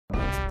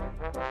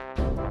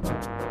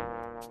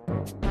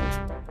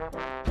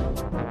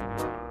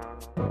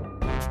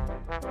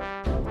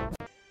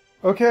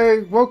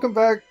Okay, welcome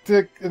back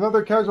to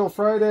another Casual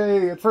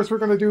Friday. At first we were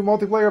going to do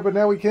multiplayer, but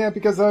now we can't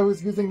because I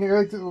was using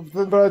a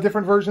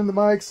different version of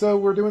the mic, so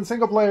we're doing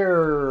single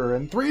player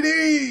and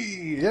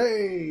 3D!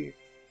 Yay!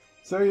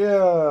 So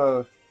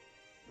yeah,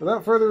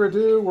 without further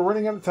ado, we're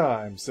running out of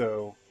time,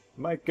 so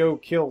might go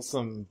kill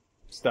some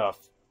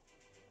stuff.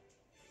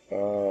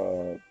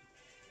 Normal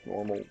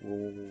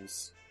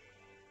rules.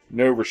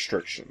 No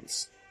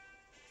restrictions.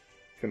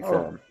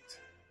 Confirmed.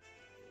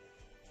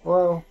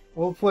 Well,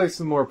 we'll play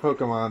some more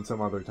Pokemon some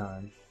other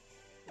time.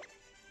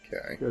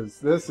 Okay. Because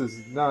this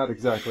is not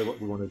exactly what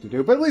we wanted to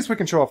do, but at least we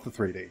can show off the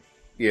 3D.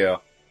 Yeah.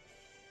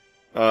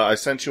 I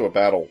sent you a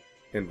battle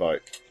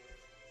invite.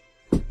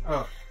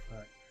 Oh,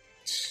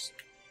 Just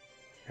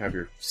have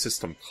your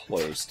system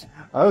closed.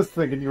 I was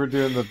thinking you were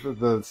doing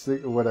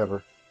the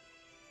whatever.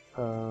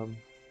 I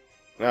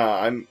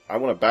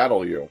want to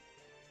battle you.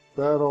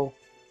 Battle.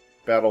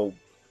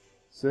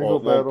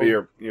 Single well,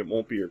 battle. It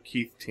won't be your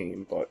Keith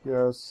team, but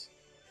Yes.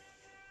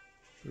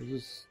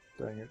 Just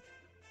dang it.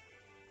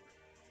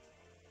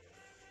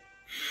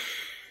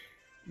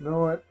 You know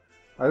what?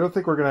 I don't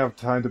think we're gonna have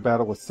time to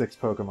battle with 6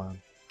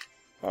 Pokemon.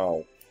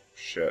 oh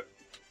shit.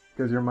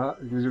 Because your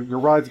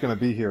ride's gonna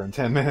be here in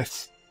 10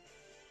 minutes.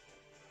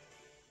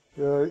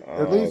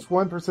 At least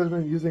one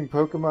participant using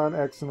Pokemon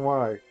X and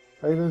Y.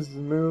 Items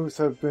and moves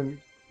have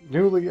been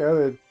newly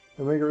added.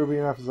 Omega Ruby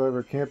and Alpha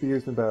Cyber can't be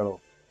used in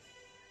battle.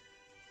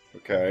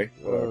 Okay,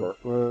 whatever.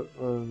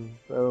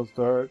 Battle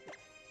start.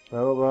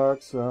 Battle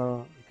box,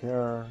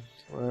 care,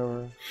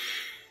 whatever.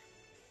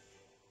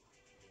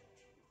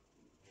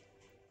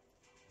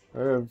 I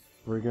have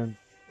freaking...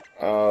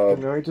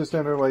 Can I just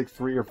enter like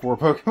 3 or 4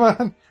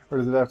 Pokemon? Or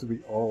does it have to be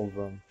all of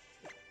them?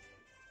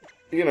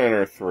 You can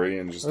enter 3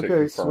 and just take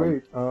Okay,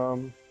 confirm.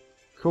 sweet.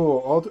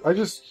 Cool. I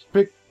just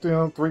picked,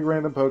 3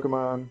 random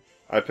Pokemon.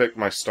 I picked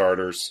my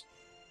starters.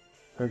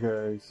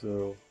 Okay,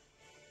 so...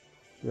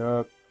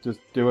 Yeah, just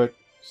do it.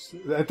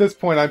 At this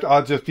point,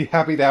 I'll just be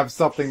happy to have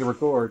something to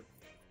record.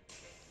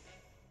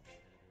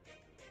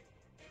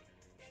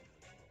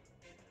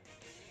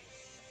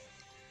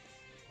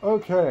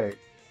 Okay.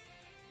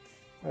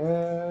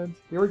 And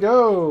here we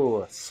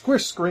go!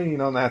 Squish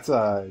screen on that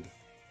side.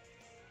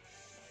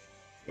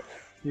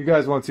 You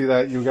guys won't see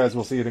that. You guys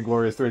will see it in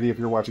glorious 3D if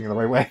you're watching it the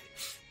right way.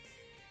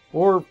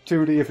 Or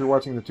 2D if you're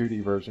watching the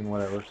 2D version,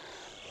 whatever.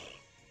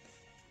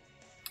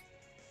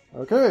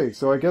 Okay,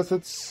 so I guess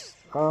it's,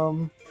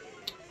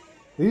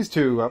 these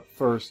two up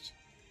first.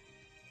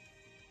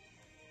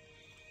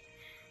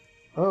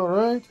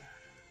 Alright.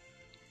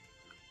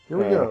 Here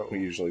we go. We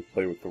usually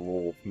play with the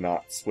rule of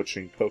not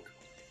switching Pokemon.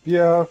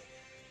 Yeah.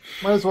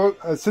 Might as well,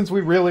 since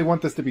we really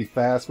want this to be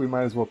fast, we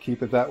might as well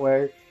keep it that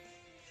way.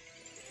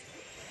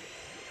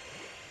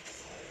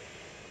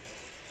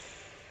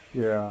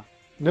 Yeah.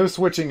 No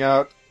switching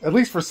out, at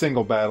least for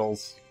single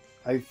battles.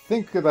 I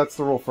think that's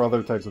the rule for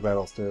other types of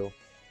battles, too.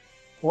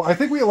 Well, I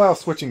think we allow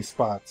switching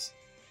spots.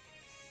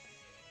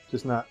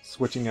 Just not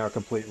switching out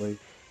completely.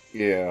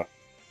 Yeah.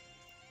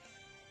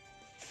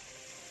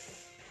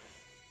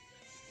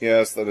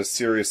 Yes, that is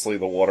seriously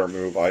the water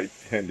move I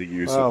tend to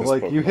use with this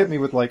like, Pokemon. you hit me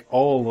with, like,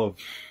 all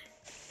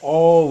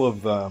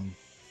of them.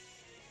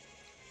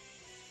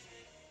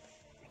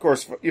 Of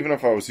course, even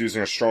if I was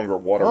using a stronger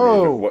water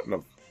move, it wouldn't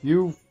have...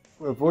 You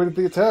avoided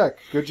the attack.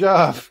 Good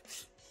job.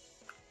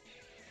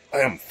 I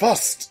am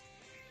fussed!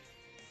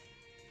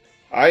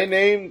 I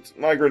named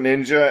my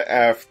Greninja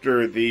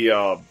after the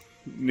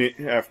main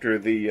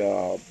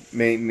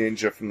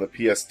ninja from the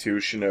PS2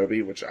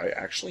 Shinobi, which I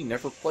actually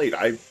never played.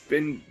 I've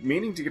been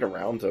meaning to get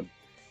around to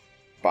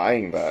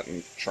buying that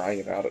and trying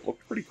it out. It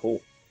looked pretty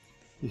cool.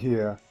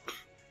 Yeah.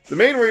 The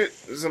main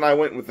reason I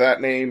went with that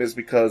name is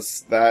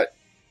because that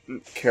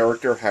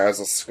character has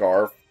a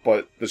scarf,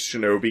 but the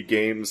Shinobi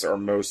games are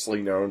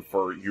mostly known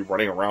for you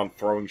running around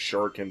throwing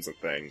shurikens at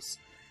things.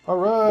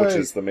 Alright. Which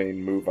is the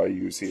main move I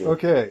use here.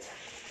 Okay.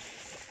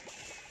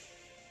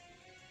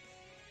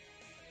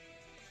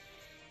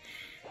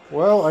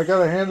 Well, I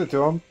gotta hand it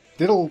to him.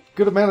 Did a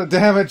good amount of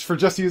damage for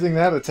just using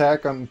that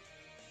attack on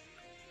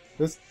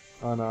this,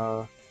 on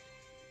a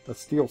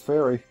Steel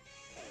Fairy.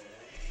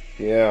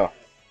 Yeah.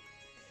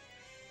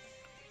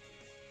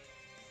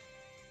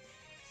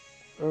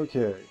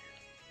 Okay.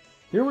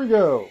 Here we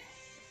go.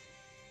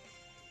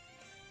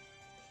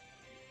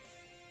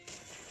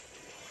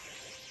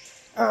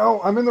 Ow,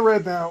 I'm in the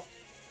red now.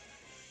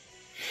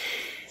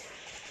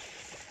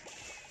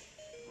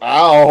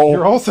 Ow!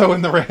 You're also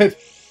in the red.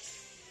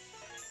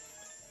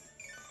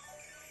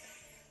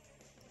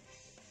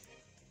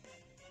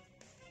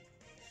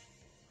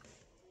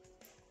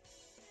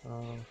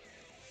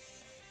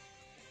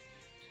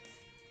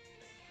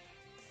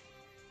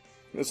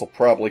 This'll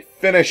probably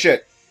finish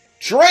it!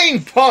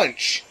 Drain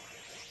Punch!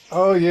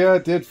 Oh yeah,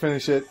 it did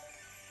finish it.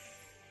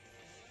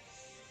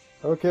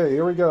 Okay,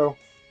 here we go.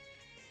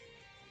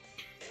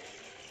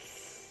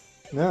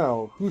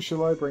 Now, who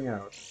shall I bring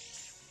out?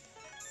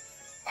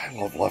 I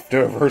love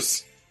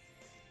leftovers.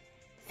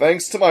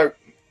 Thanks to my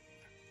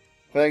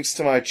Thanks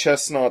to my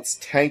chestnut's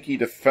tanky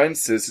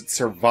defenses, it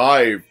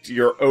survived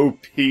your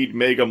OP'd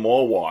Mega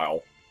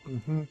Mawile.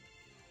 Mm-hmm.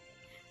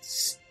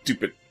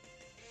 Stupid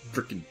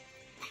frickin'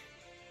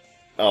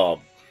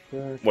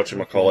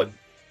 whatchamacallit.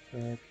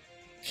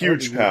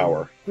 Huge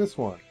power. This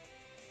one.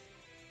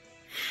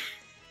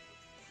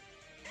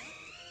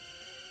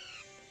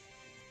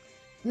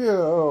 Yeah,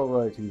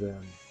 alrighty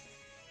then.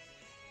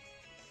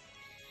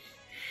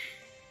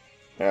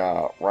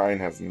 Yeah, Ryan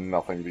has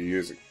nothing to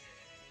use it.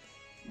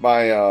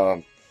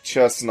 My,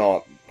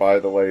 chestnut, by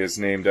the way, is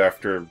named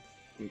after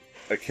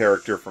a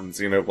character from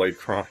Xenoblade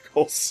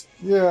Chronicles.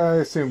 Yeah, I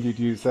assumed you'd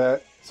use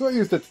that. So I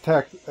used an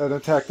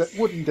attack that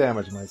wouldn't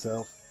damage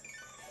myself.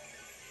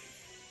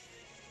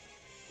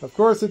 Of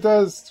course it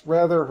does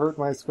rather hurt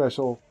my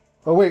special...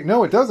 Oh wait,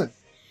 no it doesn't!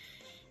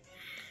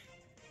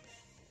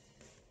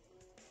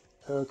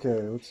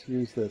 Okay, let's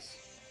use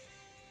this.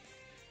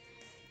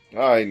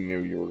 I knew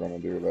you were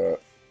going to do that.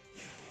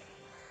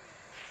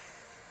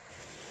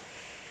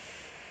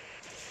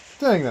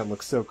 Dang, that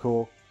looks so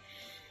cool.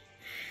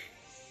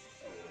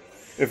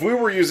 If we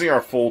were using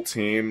our full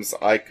teams,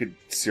 I could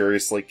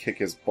seriously kick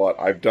his butt.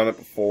 I've done it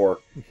before.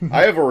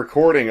 I have a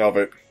recording of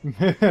it.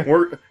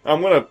 We're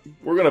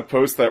gonna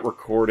post that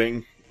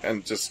recording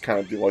and just kind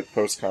of do like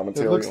post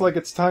commentary. It looks like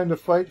it's time to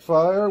fight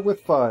fire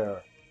with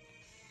fire.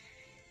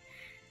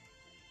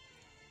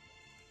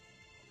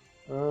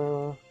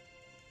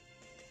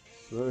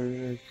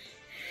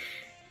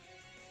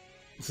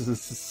 This is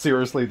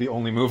seriously the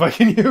only move I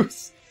can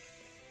use.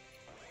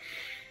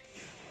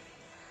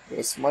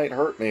 This might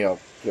hurt me a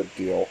good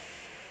deal.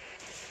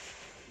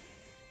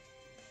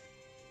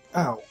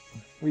 Ow.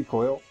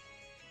 Recoil.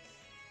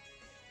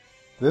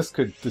 This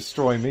could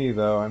destroy me,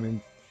 though. I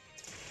mean,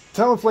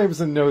 Talonflame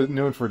isn't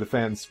known for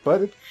defense,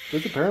 but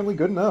it's apparently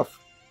good enough.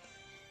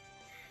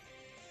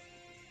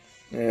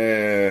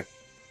 You're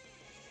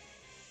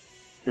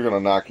gonna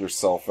knock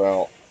yourself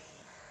out.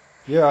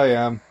 Yeah, I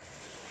am.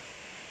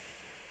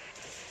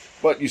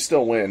 But you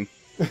still win.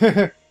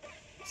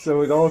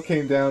 So it all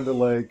came down to,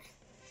 like,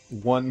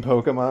 one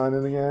Pokemon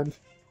in the end?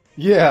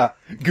 Yeah,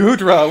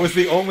 Goodra was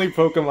the only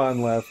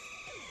Pokemon left.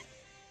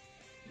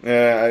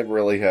 Yeah, I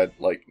really had,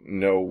 like,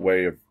 no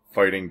way of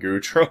fighting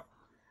Goodra.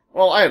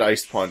 Well, I had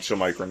Ice Punch on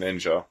my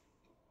Greninja.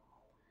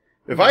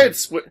 If I had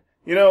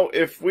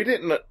if we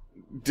didn't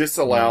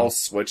disallow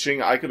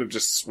switching, I could have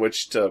just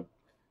switched to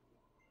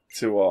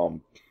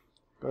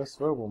Best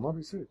foe will not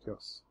be suited,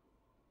 yes.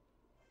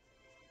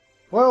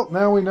 Well,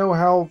 now we know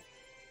how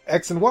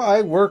X and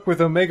Y work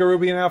with Omega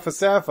Ruby and Alpha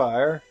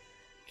Sapphire.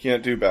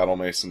 Can't do Battle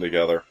Mason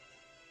together.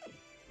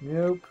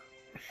 Nope.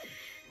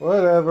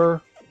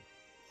 Whatever.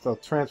 So I'll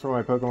transfer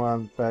my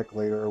Pokemon back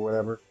later or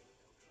whatever.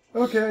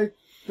 Okay,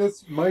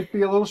 this might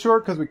be a little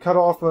short because we cut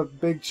off a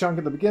big chunk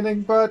at the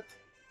beginning, but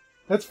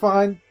that's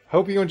fine.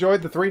 Hope you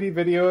enjoyed the 3D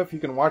video if you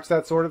can watch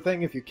that sort of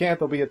thing. If you can't,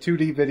 there'll be a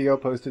 2D video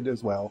posted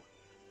as well.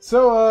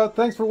 So,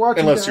 thanks for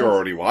watching, Unless guys. you're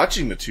already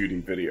watching the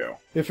 2D video.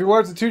 If you're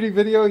watching the 2D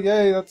video,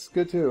 yay, that's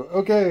good too.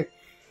 Okay,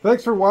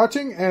 thanks for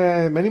watching,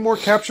 and many more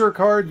capture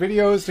card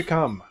videos to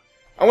come.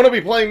 I want to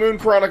be playing Moon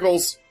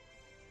Chronicles!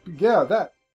 Yeah, that.